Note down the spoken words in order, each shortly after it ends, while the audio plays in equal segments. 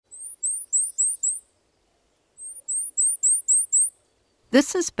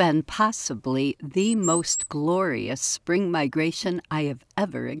This has been possibly the most glorious spring migration I have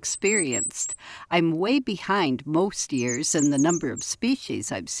ever experienced. I'm way behind most years in the number of species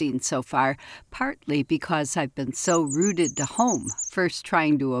I've seen so far, partly because I've been so rooted to home, first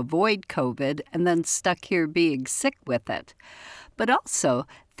trying to avoid COVID and then stuck here being sick with it. But also,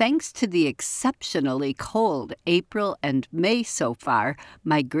 thanks to the exceptionally cold April and May so far,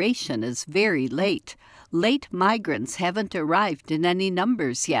 migration is very late. Late migrants haven't arrived in any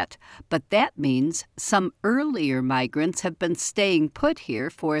numbers yet, but that means some earlier migrants have been staying put here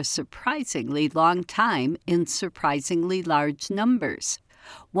for a surprisingly long time in surprisingly large numbers.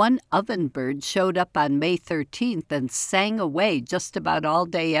 One ovenbird showed up on May 13th and sang away just about all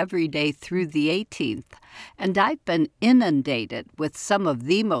day every day through the 18th. And I've been inundated with some of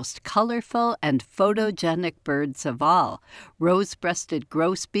the most colorful and photogenic birds of all. Rose-breasted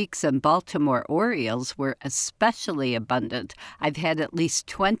grosbeaks and Baltimore orioles were especially abundant. I've had at least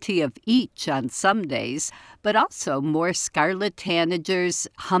 20 of each on some days, but also more scarlet tanagers,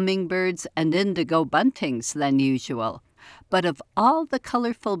 hummingbirds, and indigo buntings than usual. But of all the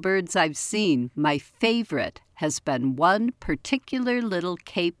colorful birds I've seen, my favorite has been one particular little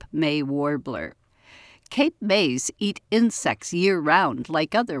Cape May warbler. Cape Mays eat insects year-round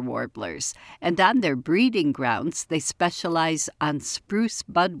like other warblers, and on their breeding grounds they specialize on spruce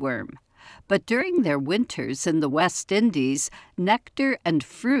budworm. But during their winters in the West Indies, nectar and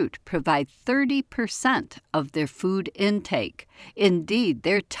fruit provide 30% of their food intake. Indeed,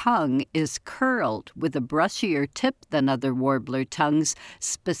 their tongue is curled with a brushier tip than other warbler tongues,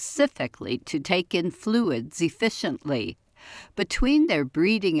 specifically to take in fluids efficiently. Between their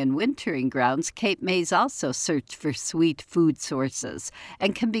breeding and wintering grounds, Cape Mays also search for sweet food sources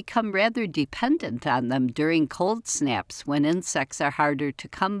and can become rather dependent on them during cold snaps when insects are harder to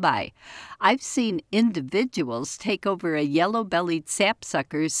come by. I've seen individuals take over a yellow-bellied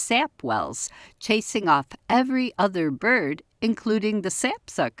sapsucker's sap wells, chasing off every other bird, including the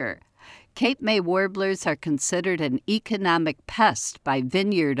sapsucker. Cape May warblers are considered an economic pest by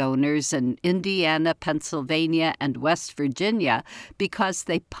vineyard owners in Indiana, Pennsylvania, and West Virginia because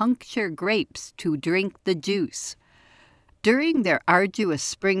they puncture grapes to drink the juice. During their arduous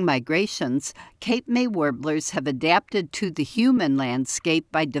spring migrations, Cape May warblers have adapted to the human landscape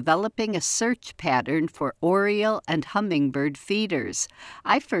by developing a search pattern for oriole and hummingbird feeders.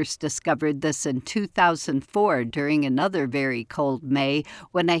 I first discovered this in 2004 during another very cold May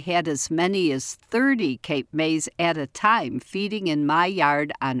when I had as many as 30 Cape Mays at a time feeding in my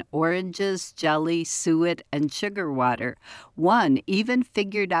yard on oranges, jelly, suet, and sugar water. One even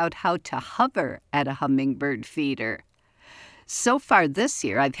figured out how to hover at a hummingbird feeder. So far this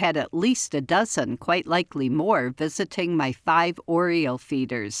year, I've had at least a dozen, quite likely more, visiting my 5 oriole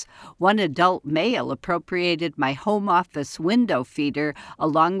feeders. One adult male appropriated my home office window feeder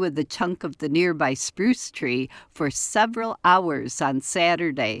along with a chunk of the nearby spruce tree for several hours on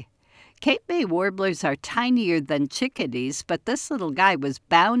Saturday. Cape May warblers are tinier than chickadees, but this little guy was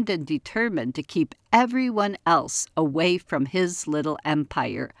bound and determined to keep everyone else away from his little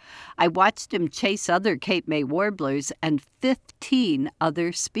empire. I watched him chase other Cape May warblers and 15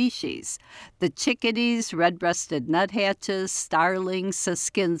 other species. The chickadees, red-breasted nuthatches, starlings,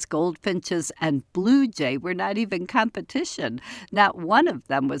 siskins, goldfinches, and blue jay were not even competition. Not one of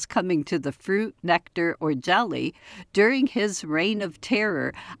them was coming to the fruit, nectar, or jelly. During his reign of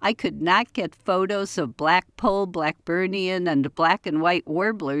terror, I could not get photos of blackpoll, Blackburnian, and black and white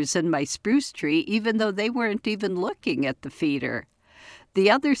warblers in my spruce tree, even though they weren't even looking at the feeder. The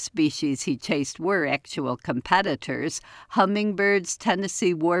other species he chased were actual competitors. Hummingbirds,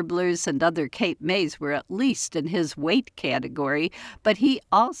 Tennessee warblers, and other Cape Mays were at least in his weight category, but he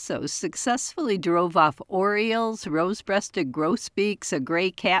also successfully drove off orioles, rose-breasted grosbeaks, a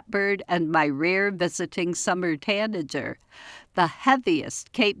gray catbird, and my rare visiting summer tanager. The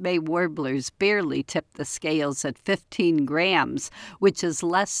heaviest Cape May warblers barely tipped the scales at 15 grams, which is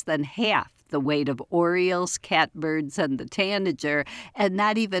less than half the weight of orioles, catbirds, and the tanager, and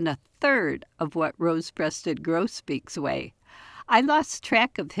not even a third of what rose-breasted grosbeaks weigh. I lost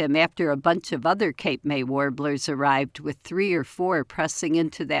track of him after a bunch of other Cape May warblers arrived, with 3 or 4 pressing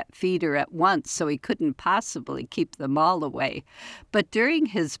into that feeder at once, so he couldn't possibly keep them all away. But during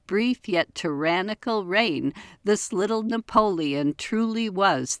his brief yet tyrannical reign, this little Napoleon truly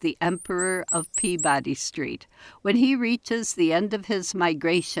was the emperor of Peabody Street. When he reaches the end of his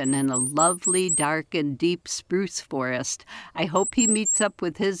migration in a lovely, dark, and deep spruce forest, I hope he meets up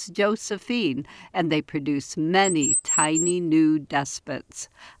with his Josephine, and they produce many tiny new despots.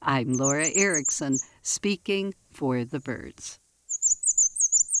 I'm Laura Erickson, speaking for the birds.